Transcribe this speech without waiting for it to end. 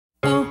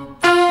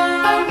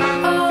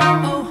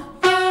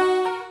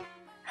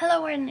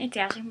everyone, it's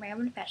Ashley from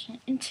Random Fashion,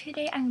 and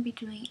today I'm going to be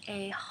doing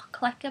a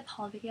collective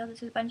haul video.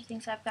 This is a bunch of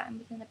things I've gotten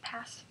within the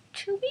past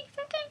 2 weeks,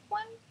 I think.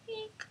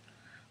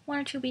 1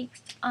 or 2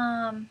 weeks.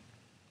 Time's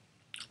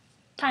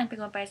been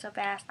going by so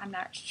fast, I'm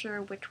not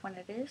sure which one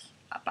it is,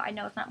 but I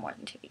know it's not more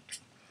than 2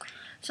 weeks.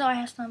 So I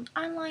have some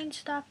online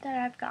stuff that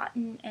I've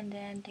gotten, and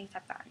then things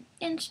I've gotten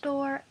in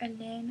store, and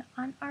then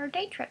on our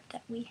day trip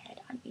that we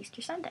had on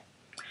Easter Sunday.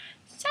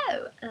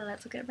 So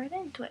let's get right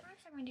into it. First,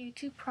 I'm going to do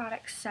 2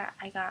 products that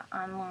I got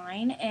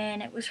online,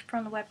 and it was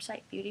from the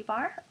website Beauty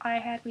Bar. I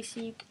had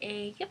received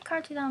a gift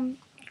card to them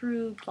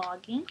through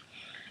blogging,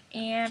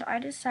 and I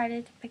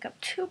decided to pick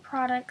up 2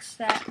 products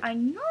that I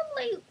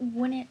normally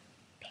wouldn't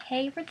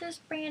pay for this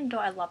brand, though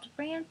I love the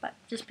brand, but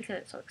just because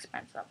it's so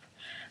expensive.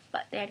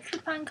 But they had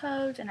coupon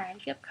codes and I had a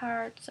gift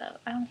card, so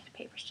I only had to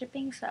pay for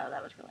shipping, so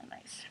that was really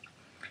nice.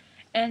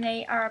 And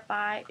they are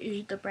by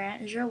the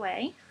brand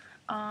Chambray.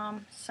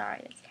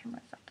 Sorry, the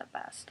camera's not the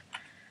best,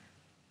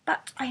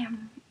 but I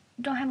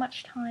don't have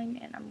much time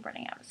and I'm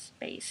running out of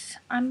space.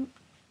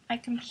 My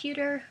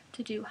computer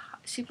to do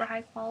super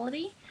high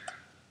quality,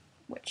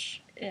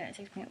 which it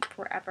takes me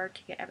forever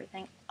to get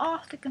everything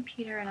off the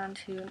computer and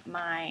onto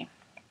my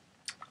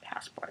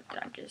passport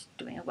that I'm just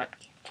doing a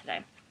webcam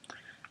today.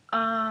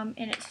 And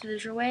it's the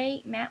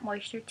Chambray Matte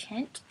Moisture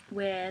Tint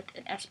with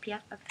an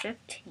SPF of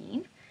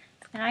 15.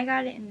 And I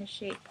got it in the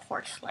shade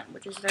Porcelain,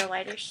 which is their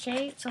lighter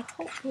shade, so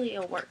hopefully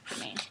it'll work for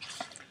me.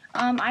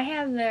 I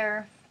have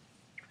their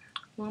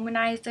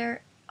Luminizer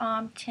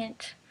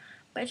tint,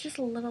 but it's just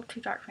a little too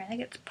dark for me. I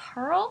think it's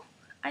Pearl,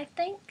 I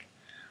think.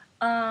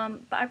 But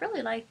I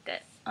really liked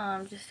it.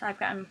 I've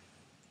gotten,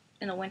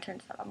 in the winter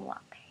and stuff, I'm a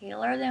lot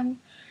paler than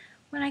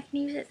when I can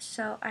use it,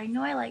 so I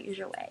know I like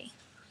Chambray.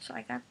 So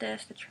I got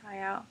this to try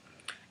out.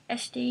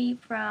 SD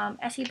from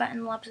Essie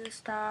Button loves this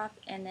stuff,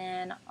 and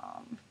then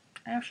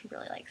I know she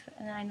really likes it.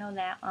 And then I know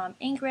that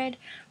Ingrid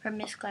from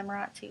Miss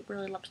Glamorazzi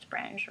really loves the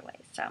brand Chambray,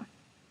 so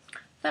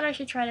thought I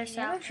should try this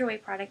out. The Chambray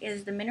product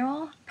is the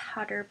Mineral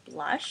Powder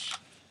Blush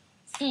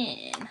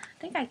in, I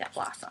think I got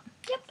Blossom.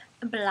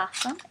 Yep,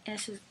 Blossom, and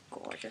this is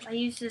gorgeous. I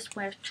use this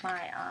with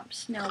my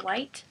Snow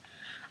White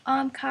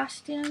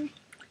costume.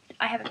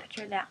 I have a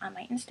picture of that on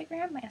my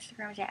Instagram. My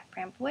Instagram is at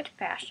Bramblewood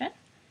Fashion.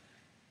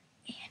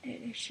 And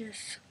it is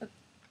just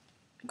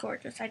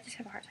gorgeous. I just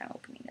have a hard time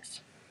opening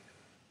this.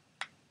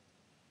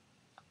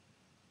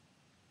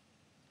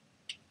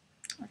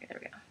 Okay, there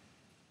we go.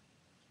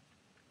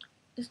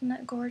 Isn't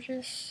that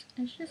gorgeous?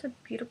 It's just a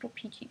beautiful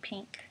peachy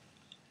pink.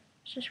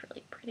 It's just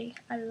really pretty.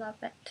 I love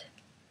it.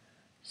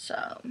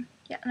 So,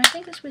 yeah, and I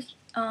think this was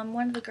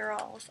one of the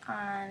girls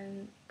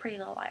on Pretty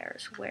Little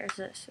Liars wears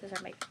this as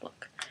her makeup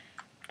look.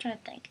 I'm trying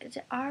to think. Is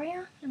it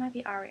Aria? It might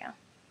be Aria.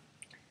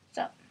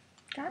 So,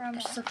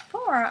 from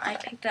Sephora, I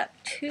picked up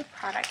 2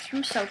 products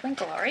from Soap &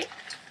 Glory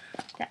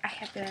that I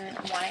have been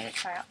wanting to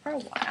try out for a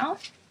while.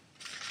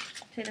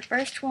 So the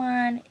first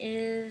one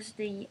is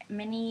the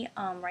mini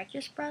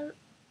Righteous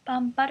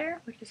Butter,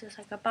 which is just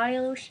like a body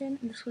lotion.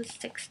 And this was $6.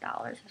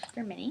 This is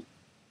their mini.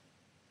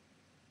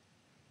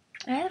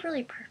 It has a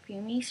really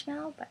perfumey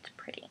smell, but it's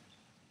pretty.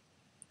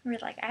 I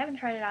really like it. I haven't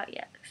tried it out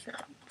yet. So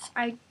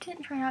I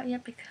didn't try it out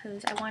yet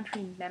because I wanted to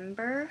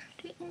remember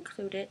to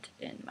include it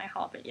in my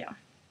haul video.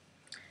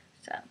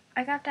 So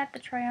I got that to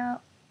try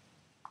out.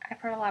 I've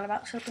heard a lot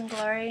about Soap &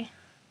 Glory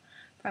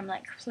from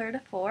like Fleur de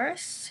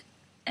Force.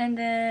 And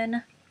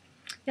then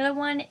the other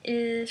one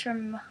is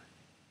from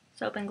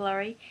Soap &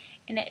 Glory,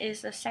 and it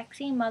is the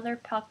Sexy Mother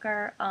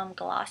Pucker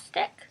Gloss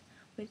Stick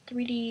with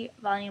 3D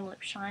Volume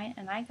Lip Shine,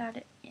 and I got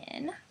it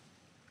in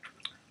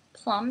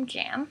Plum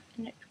Jam,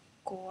 and it's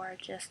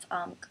gorgeous.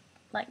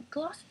 Like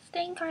gloss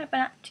stain kind of, but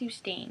not too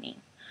stainy.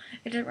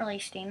 It doesn't really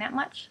stain that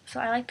much, so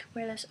I like to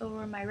wear this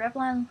over my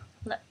Revlon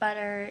lip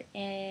butter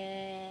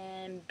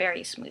in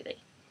Berry Smoothie,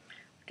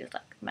 which is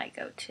like my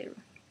go-to.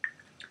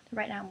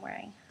 Right now I'm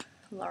wearing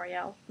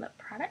L'Oreal lip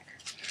product,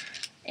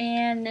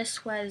 and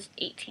this was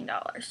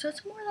 $18, so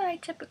it's more than I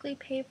typically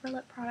pay for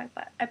lip product,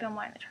 but I've been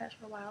wanting to try this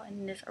for a while,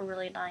 and it is a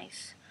really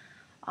nice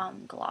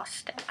gloss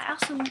stick. I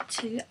also went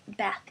to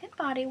Bath &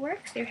 Body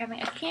Works. They're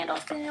having a candle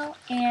sale,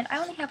 and I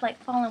only have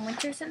like fall and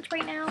winter scents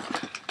right now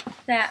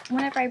that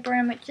whenever I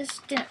burn them it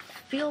just didn't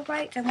feel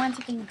right. I wanted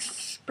something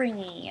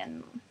springy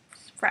and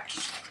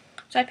fresh.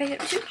 So I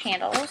picked up 2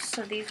 candles,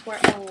 so these were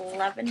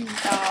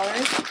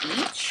 $11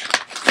 each.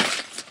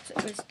 So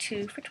it was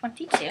 2 for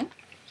 $22.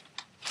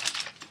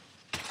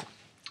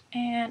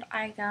 And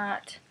I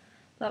got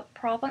the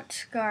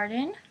Provence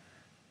Garden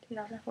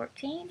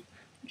 2014,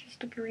 which is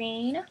the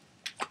green.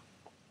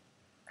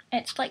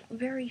 It's like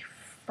very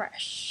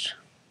fresh.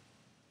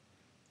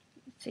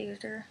 Let's see, is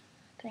there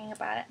a thing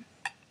about it?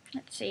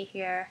 Let's see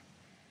here.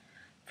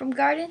 From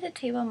garden to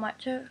table,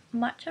 matcha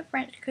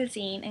French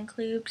cuisine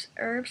includes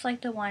herbs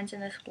like the ones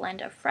in this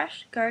blend of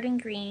fresh garden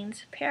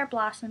greens, pear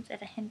blossoms,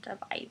 and a hint of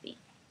ivy.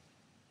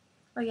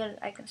 Oh yeah,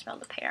 I can smell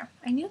the pear.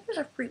 I knew it was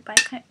a fruit, but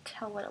I couldn't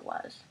tell what it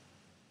was.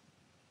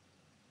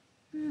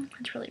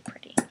 It's really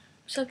pretty.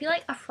 So if you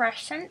like a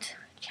fresh scent,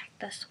 check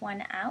this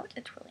one out.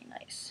 It's really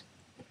nice.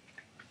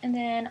 And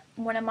then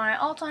one of my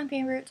all-time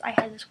favorites, I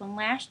had this one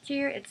last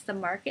year. It's the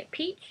Market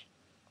Peach.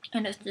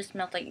 And it just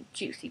smells like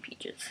juicy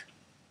peaches.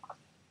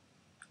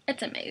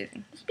 It's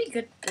amazing. This would be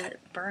good to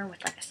burn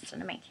with like a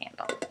cinnamon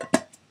candle.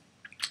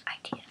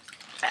 Ideas.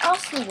 I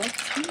also went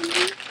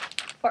to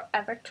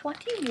Forever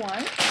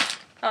 21.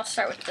 I'll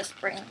start with this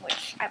brand,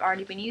 which I've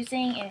already been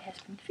using, and it has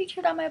been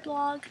featured on my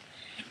blog.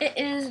 It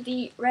is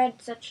the red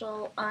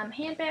satchel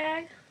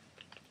handbag.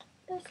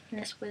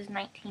 This was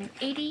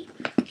 $19.80,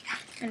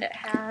 and it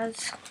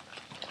has,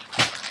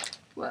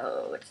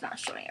 whoa, it's not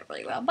showing it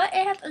really well, but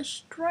it has a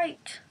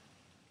striped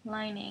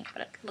lining,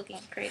 but it's looking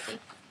crazy.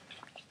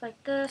 Just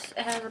like this.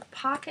 It has a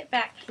pocket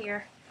back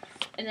here,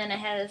 and then it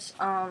has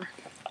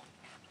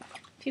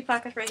 2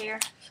 pockets right here.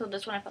 So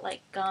this one I put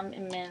like gum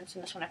and mints,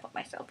 and this one I put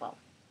my cell phone.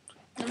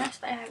 The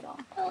rest I have all.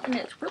 And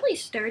it's really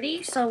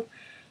sturdy, so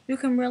you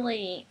can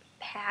really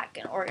pack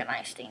and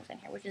organize things in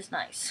here, which is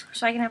nice.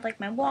 So I can have like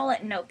my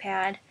wallet and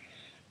notepad,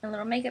 and a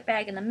little makeup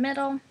bag in the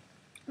middle, and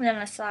then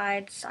on the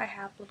sides I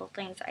have little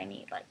things I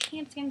need, like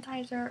hand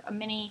sanitizer, a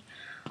mini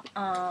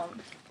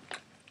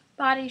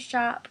Body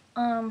Shop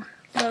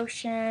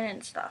lotion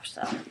and stuff.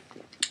 So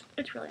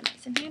it's really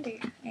nice and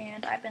handy,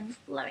 and I've been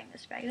loving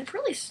this bag. It's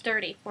really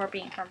sturdy for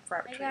being from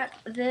Forever. I got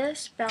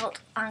this belt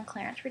on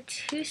clearance for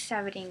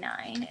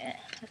 $2.79. It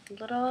has a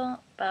little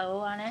bow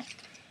on it.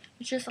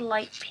 It's just a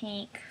light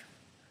pink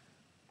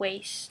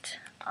waist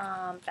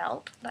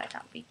belt that I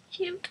thought would be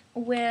cute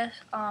with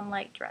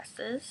light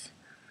dresses.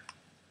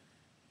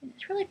 And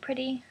it's really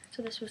pretty.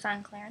 So this was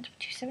on clearance for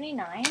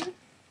 $2.79.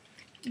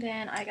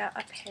 Then I got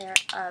a pair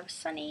of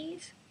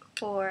sunnies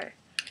for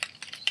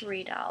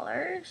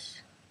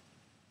 $3.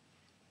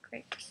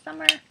 Great for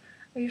summer.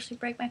 I usually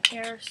break my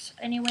pairs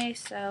anyway,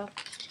 so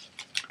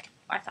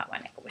I thought why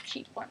not go with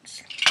cheap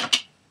ones.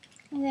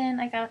 And then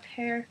I got a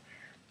pair of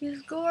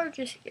these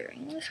gorgeous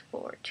earrings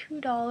for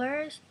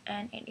 $2.80.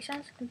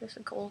 This is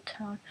a gold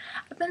tone.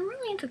 I've been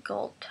really into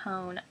gold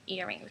tone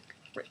earrings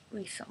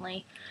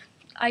recently.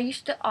 I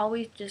used to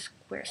always just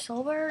wear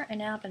silver, and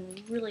now I've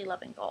been really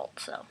loving gold,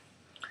 so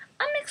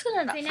I'm mixing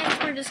it up. Okay,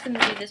 next we're just going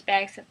to do this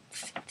bag since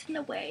it's in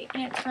the way,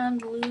 and it's from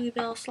the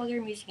Louisville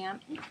Slugger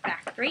Museum and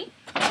Factory.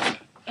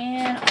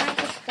 And I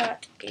just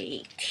got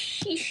a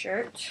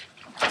t-shirt,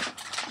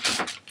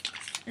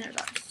 and it was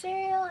on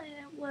sale, and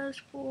it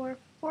was for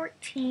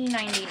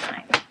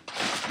 $14.99.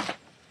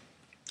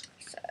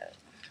 So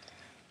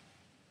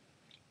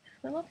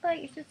it looks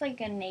like it's just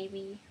like a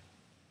navy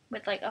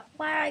with like a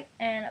flag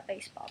and a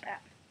baseball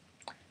bat.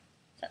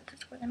 So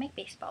that's where they make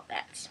baseball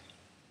bats.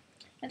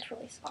 It's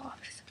really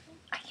soft. So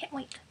I can't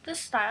wait to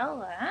style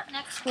that.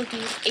 Next we'll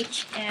do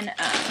H&M.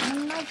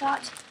 And I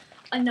got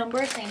a number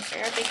of things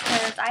there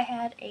because I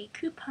had a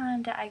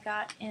coupon that I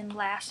got in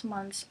last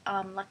month's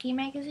Lucky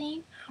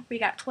magazine where you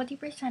got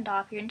 20%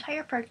 off your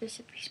entire purchase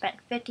if you spent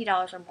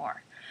 $50 or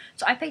more.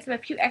 So I picked up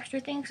a few extra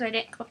things because I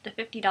didn't come up to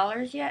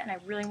 $50 yet, and I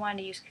really wanted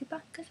to use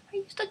coupon because if I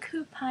used a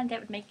coupon that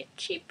would make it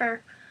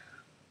cheaper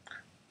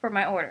for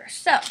my order.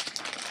 So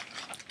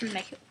to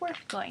make it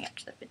worth going up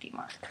to the 50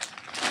 mark.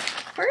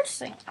 First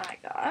thing I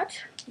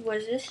got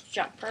was this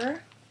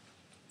jumper,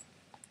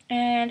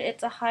 and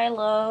it's a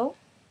high-low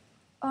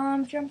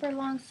jumper,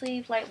 long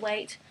sleeve,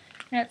 lightweight,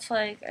 and it's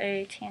like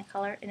a tan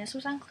color, and this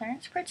was on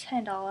clearance for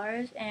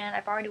 $10, and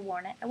I've already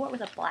worn it. I wore it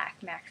with a black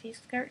maxi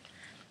skirt.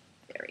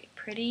 Very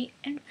pretty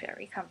and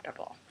very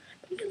comfortable.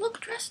 But you look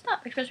dressed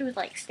up, especially with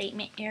like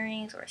statement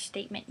earrings or a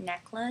statement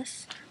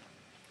necklace.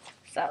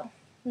 So,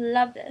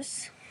 love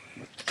this.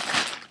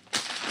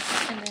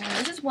 And then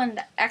this is one of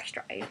the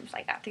extra items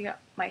I got to get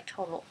my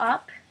total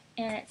up,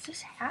 and it's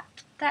this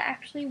hat that I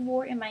actually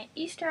wore in my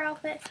Easter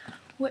outfit,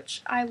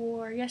 which I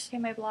wore yesterday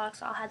in my blog,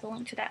 so I'll have the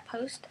link to that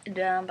post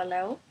down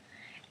below.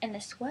 And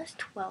this was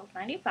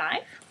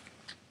 $12.95.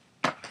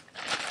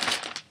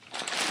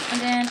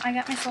 And then I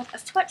got myself a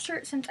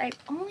sweatshirt since I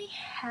only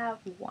have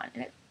one,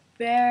 and it's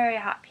very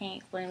hot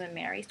pink Bloom &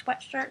 Mary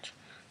sweatshirt,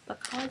 the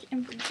College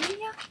in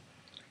Virginia,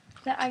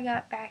 that I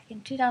got back in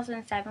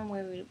 2007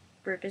 when we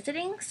were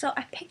visiting. So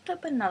I picked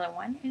up another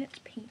one, and it's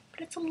pink,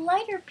 but it's a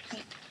lighter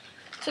pink,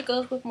 so it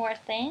goes with more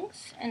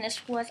things. And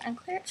this was on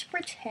clearance for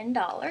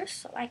 $10,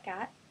 so I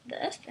got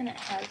this, and it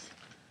has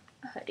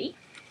a hoodie.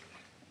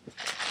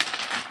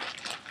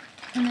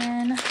 And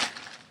then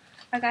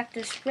I got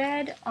this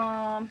red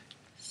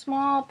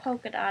small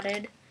polka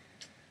dotted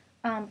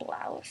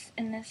blouse,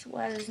 and this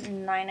was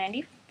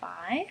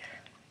 $9.95.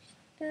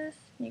 This,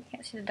 you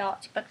can't see the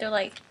dots, but they're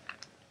like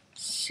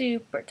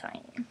super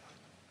tiny.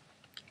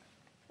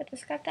 I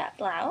just got that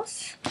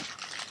blouse.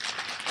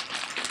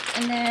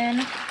 And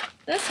then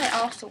this I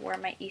also wore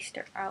my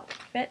Easter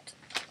outfit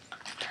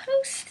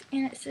post,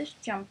 and it's this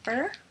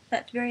jumper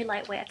that's very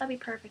lightweight. I thought it'd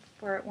be perfect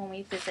for when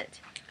we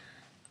visit,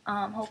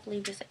 hopefully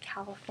visit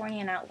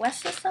California and out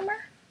west this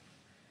summer.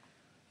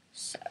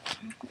 So,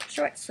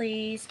 short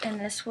sleeves, and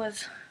this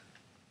was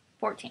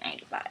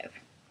 $14.95.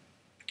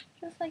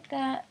 Just like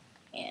that.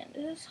 And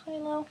this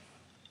high-low,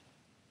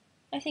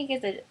 I think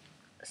it's a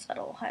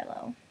subtle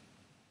high-low.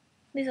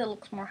 This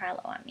looks more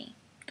high-low on me.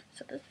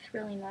 So this is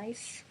really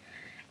nice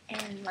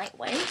and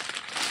lightweight.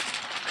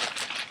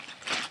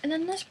 And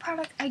then this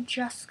product I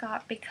just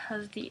got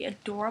because the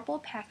adorable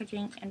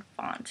packaging and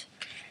font.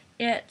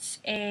 It's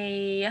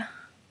a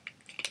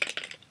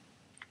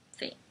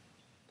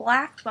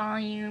black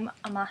volume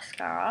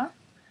mascara.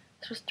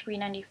 This was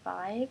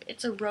 $3.95.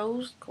 It's a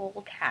rose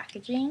gold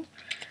packaging.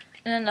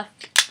 And then the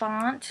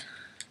font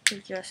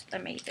is just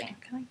amazing.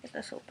 Can I get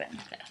this open?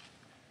 Okay.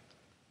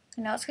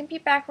 I know it's going to be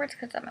backwards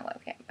because I'm on my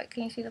webcam, but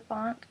can you see the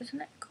font?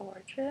 Isn't it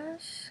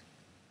gorgeous?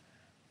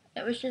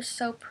 It was just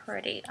so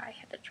pretty. I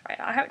had to try it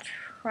out. I haven't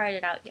tried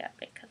it out yet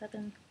because I've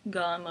been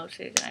gone most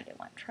days and I didn't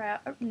want to try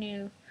out a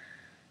new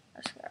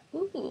mascara.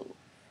 Ooh,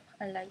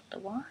 I like the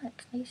one.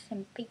 It's nice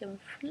and big and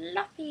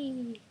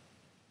fluffy.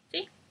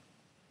 See?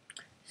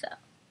 So,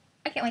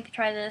 I can't wait to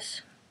try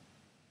this.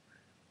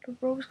 The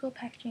rose gold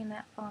packaging and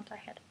that font, I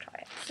had to try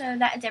it. So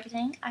that is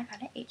everything I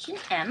got at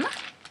H&M.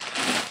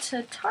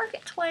 To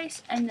Target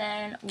twice and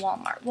then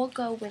Walmart. We'll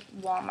go with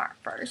Walmart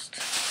first.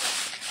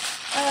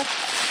 Okay.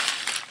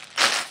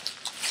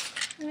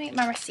 Let me get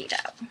my receipt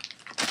out.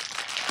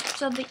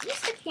 So the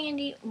Easter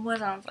candy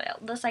was on sale.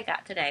 This I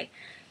got today.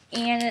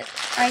 And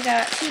I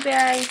got 2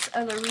 bags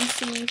of the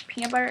Reese's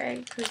peanut butter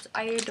eggs because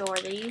I adore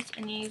these.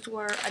 And these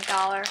were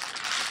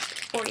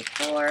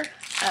 $1.44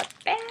 a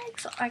bag.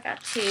 So I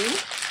got 2.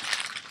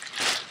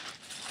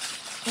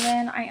 And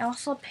then I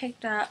also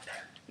picked up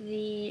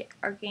the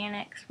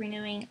Organics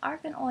Renewing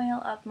Argan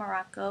Oil of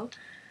Morocco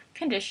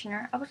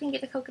conditioner. I was going to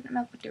get the coconut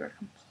milk, but they were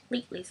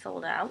completely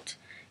sold out.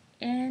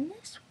 And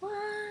this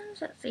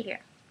was, let's see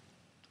here.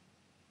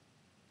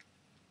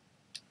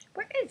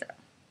 Where is it?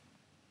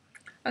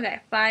 Okay,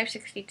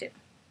 $5.62.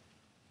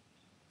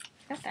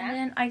 Got that. And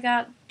then I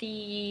got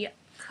the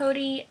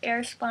Coty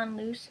Airspun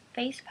Loose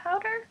Face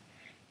Powder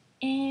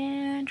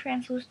and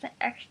Translucent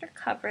Extra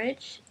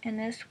Coverage. And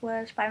this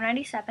was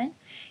 $5.97.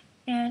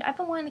 And I've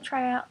been wanting to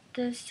try out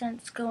this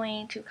since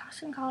going to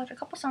costume college a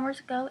couple summers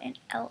ago in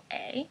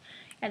LA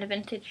at a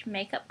vintage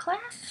makeup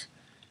class.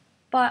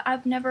 But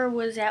I've never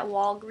was at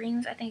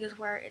Walgreens, I think is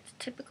where it's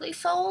typically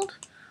sold.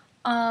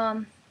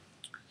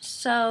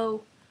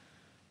 So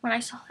when I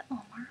saw it at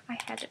Walmart, I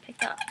had to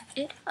pick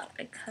it up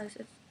because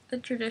it's the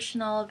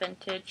traditional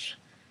vintage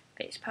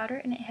face powder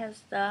and it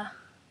has the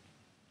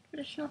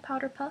traditional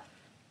powder puff.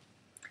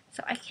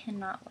 So I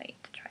cannot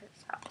wait to try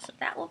this out. So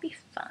that will be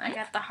fun. I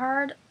got the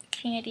Hard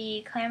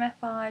Candy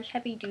Camouflage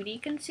Heavy Duty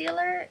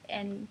Concealer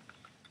in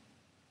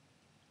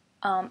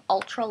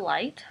Ultra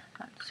Light.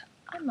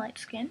 I'm light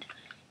skinned.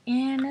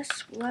 And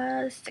this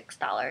was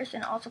 $6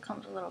 and it also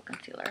comes with a little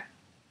concealer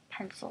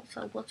pencil.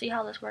 So we'll see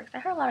how this works. I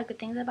heard a lot of good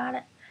things about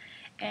it.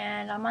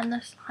 And I'm on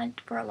this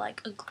hunt for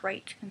like a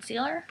great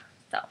concealer.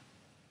 So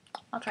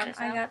I'll try this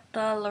out. I got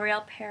the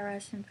L'Oreal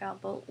Paris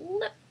Infallible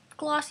Lip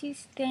Glossy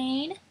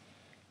Stain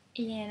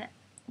in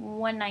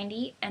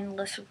 $1.90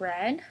 Endless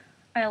Red.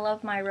 I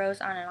love my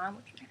Rose On and On,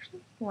 which I'm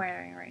actually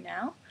wearing right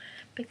now,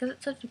 because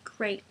it's such a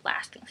great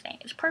lasting stain.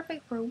 It's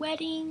perfect for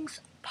weddings,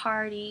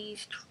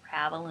 parties,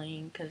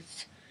 traveling,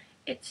 because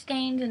it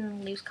stains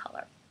and leaves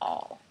color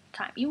all the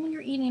time, even when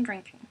you're eating and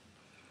drinking.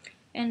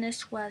 And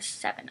this was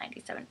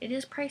 $7.97. It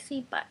is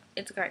pricey, but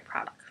it's a great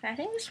product. I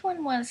think this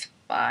one was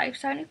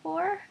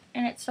 $5.74,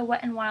 and it's the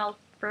Wet n Wild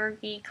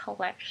Fergie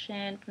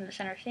collection from the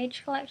Center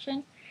Stage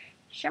collection.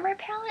 Shimmer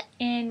palette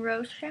in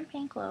Rose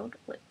Champagne Glow,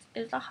 which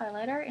is a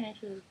highlighter, and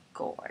it's a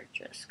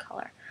gorgeous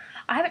color.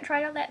 I haven't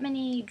tried out that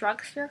many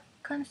drugstore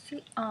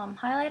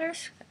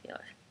highlighters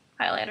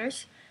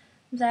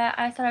that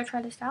I thought I'd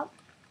try this out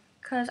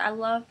because I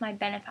love my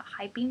Benefit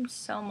High Beam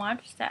so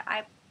much that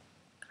I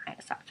kind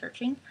of stopped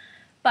searching.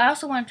 But I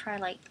also want to try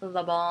like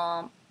the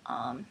Balm,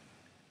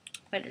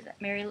 what is it,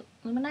 Mary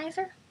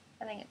Luminizer?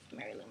 I think it's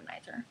Mary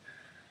Luminizer.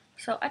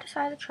 So I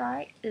decided to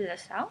try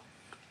this out.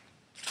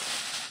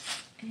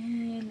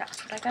 And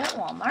that's what I got at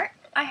Walmart.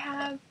 I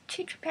have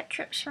 2 pet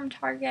trips from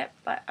Target,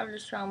 but I'll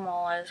just show them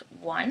all as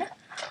one.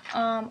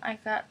 I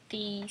got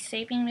the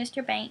Saving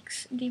Mr.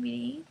 Banks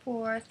DVD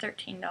for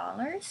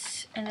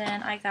 $13. And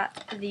then I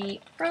got the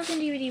Frozen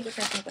DVD, which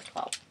I think was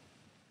 $12.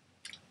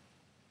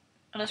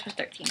 Oh, this was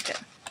 $13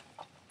 too.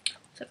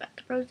 So I got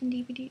the Frozen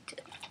DVD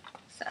too.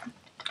 So,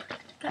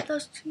 got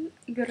those 2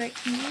 great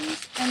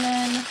movies. And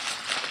then,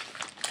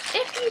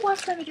 if you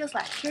watched my videos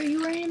last year,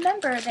 you will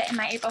remember that in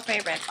my April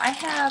favorites, I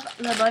have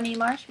the Bunny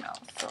Marshmallows.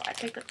 So I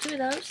picked up 2 of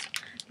those.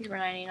 These were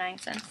 99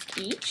 cents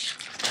each.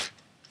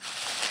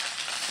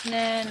 And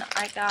then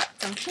I got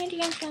some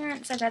candy on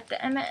clearance. I got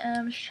the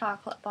M&M's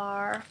chocolate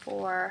bar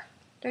for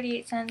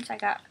 38 cents. I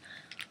got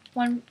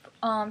 2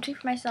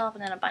 for myself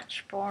and then a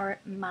bunch for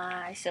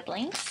my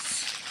siblings.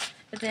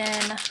 And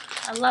then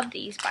I love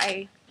these, but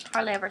I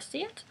hardly ever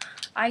see it.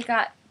 I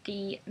got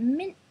the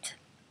mint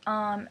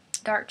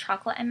dark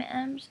chocolate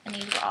M&M's, and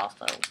these were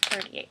also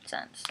 38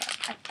 cents. So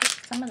I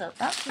picked some of those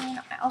up. And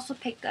I also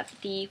picked up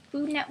the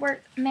Food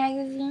Network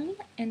magazine,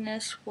 and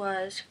this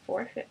was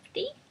 $4.50.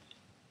 Can't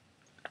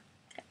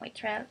wait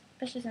to try it,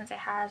 especially since it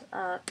has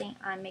a thing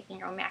on making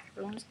your own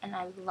macaroons, and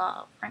I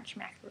love French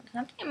macaroons.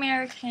 Not the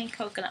American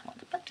coconut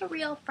ones, but the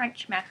real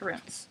French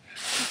macaroons.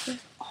 This is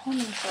all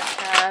new, so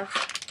I have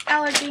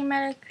allergy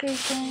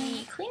medication.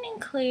 The Clean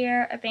and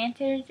Clear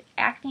Advantage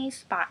Acne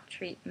Spot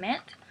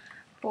Treatment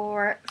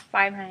for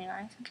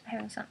 $5.99 since I'm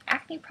having some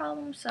acne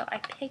problems, so I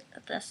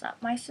picked this up.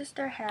 My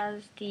sister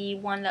has the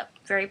one, that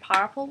very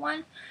powerful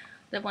one,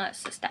 the one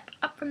that's a step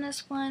up from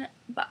this one,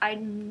 but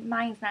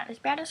mine's not as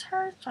bad as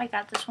hers, so I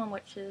got this one,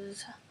 which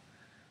is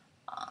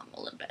a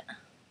little bit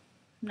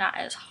not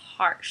as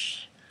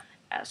harsh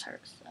as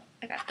hers. So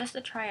I got this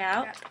to try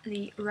out. I got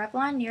the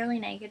Revlon Nearly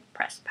Naked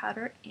Pressed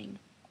Powder in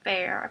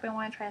Fair. I've been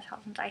wanting to try this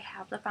out since I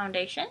have the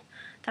foundation,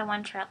 so I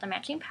want to try out the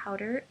matching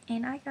powder,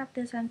 and I got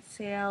this on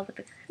sale with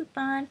a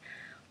coupon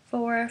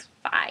for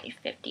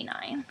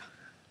 $5.59.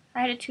 I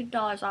had a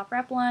 $2 off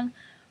Revlon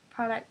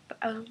product, but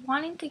I was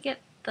wanting to get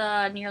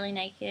the Nearly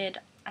Naked,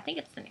 I think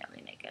it's the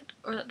Nearly Naked,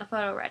 or the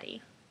Photo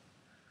Ready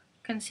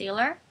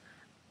concealer,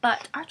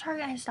 but our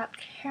Target has stopped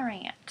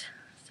carrying it,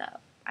 so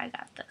I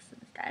got this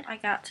instead. I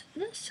got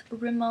this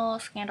Rimmel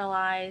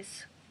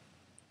Scandaleyes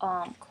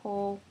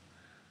Kohl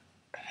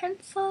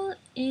pencil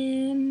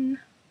in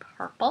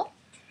purple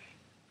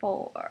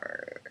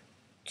for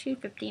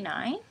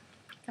 $2.59.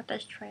 Got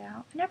this try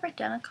out. I've never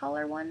done a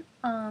color one.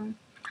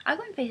 I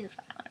go in phases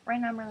on it. Right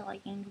now I'm really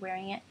liking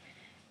wearing it,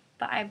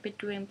 but I've been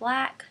doing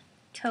black,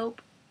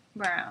 taupe,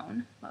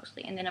 brown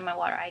mostly, and then in my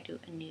water I do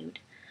a nude.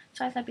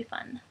 So I thought it'd be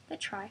fun to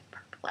try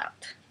purple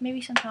out. Maybe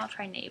sometime I'll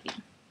try navy.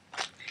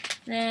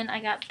 Then I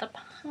got the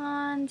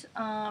Pond's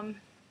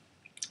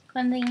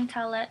cleansing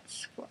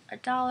towelettes for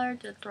 $1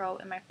 to throw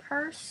in my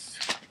purse.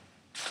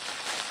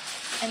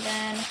 And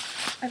then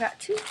I got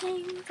two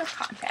things of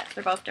cotton pads.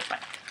 They're both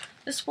different.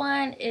 This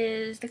one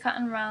is the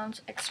Cotton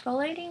Rounds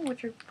Exfoliating,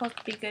 which are supposed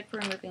to be good for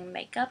removing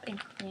makeup and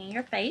cleaning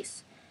your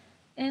face.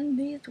 And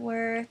these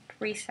were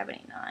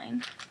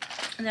 $3.79.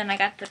 And then I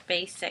got the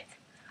basic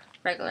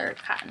regular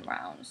Cotton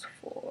Rounds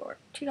for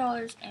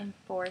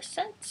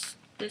 $2.04.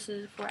 This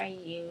is what I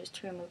use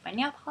to remove my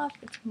nail polish.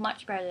 It's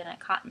much better than a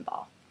cotton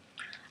ball,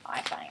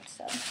 I find.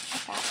 So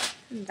I got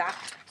that.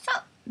 So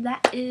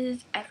that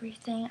is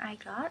everything I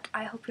got.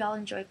 I hope y'all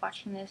enjoyed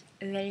watching this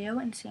video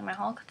and seeing my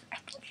haul, because I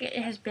think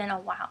it has been a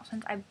while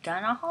since I've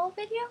done a haul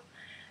video.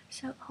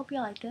 So I hope you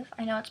like this.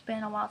 I know it's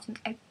been a while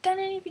since I've done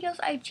any videos.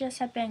 I just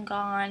have been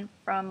gone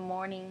from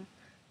morning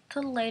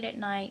to late at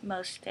night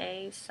most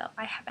days, so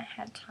I haven't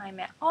had time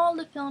at all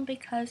to film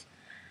because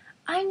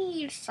I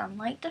need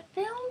sunlight to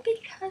film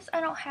because I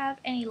don't have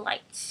any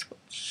lights,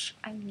 which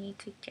I need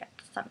to get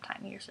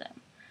sometime here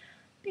soon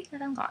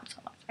because I'm gone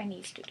so much. I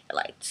need studio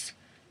lights.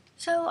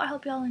 So I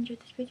hope y'all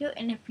enjoyed this video,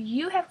 and if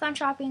you have gone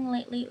shopping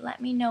lately,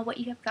 let me know what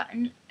you have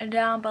gotten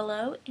down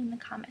below in the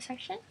comment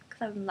section,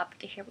 because I would love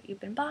to hear what you've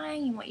been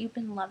buying and what you've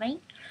been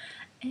loving.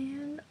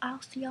 And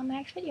I'll see y'all in my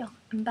next video.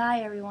 Bye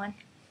everyone.